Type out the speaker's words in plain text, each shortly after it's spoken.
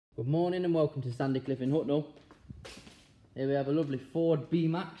Good morning and welcome to Sandycliff in Hucknall. Here we have a lovely Ford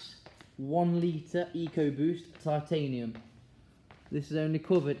Bmax 1 litre Ecoboost titanium. This has only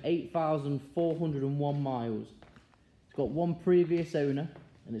covered 8,401 miles. It's got one previous owner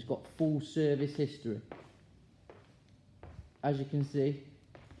and it's got full service history. As you can see,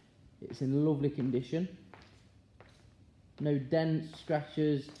 it's in lovely condition. No dents,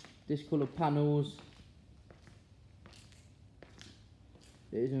 scratches, discoloured panels.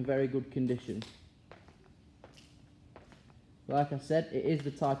 It is in very good condition. Like I said, it is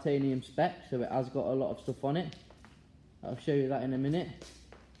the titanium spec, so it has got a lot of stuff on it. I'll show you that in a minute.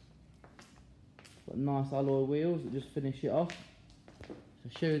 Got nice alloy wheels that just finish it off. So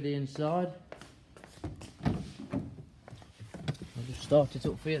show you the inside. I'll just start it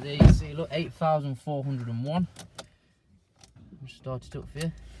up for you. There you see, look, 8,401. Just start it up for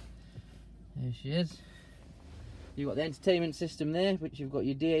you. There she is. You've got the entertainment system there, which you've got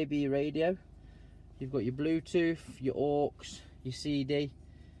your DAB radio, you've got your Bluetooth, your aux, your CD,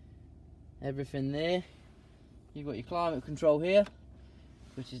 everything there. You've got your climate control here,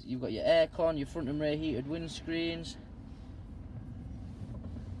 which is, you've got your aircon, your front and rear heated windscreens.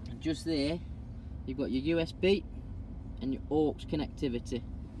 And just there, you've got your USB and your aux connectivity.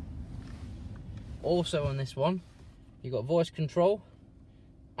 Also on this one, you've got voice control,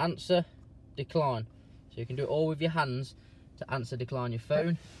 answer, decline. So you can do it all with your hands to answer, decline your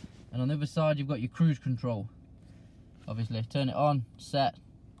phone. And on the other side, you've got your cruise control. Obviously, turn it on, set,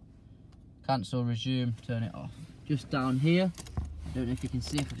 cancel, resume, turn it off. Just down here, I don't know if you can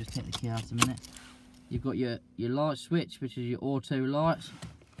see, if I just take the key out a minute. You've got your light switch, which is your auto lights.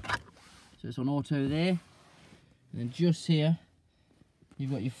 So it's on auto there. And then just here,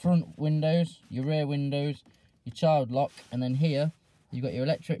 you've got your front windows, your rear windows, your child lock, and then here, you've got your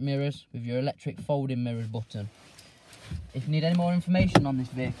electric mirrors with your electric folding mirrors button. If you need any more information on this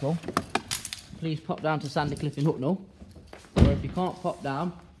vehicle, please pop down to Sandycliff in Hucknall. Or if you can't pop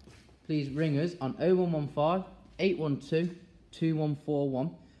down, please ring us on 0115 812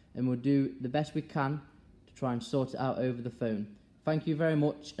 2141 and we'll do the best we can to try and sort it out over the phone. Thank you very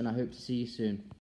much and I hope to see you soon.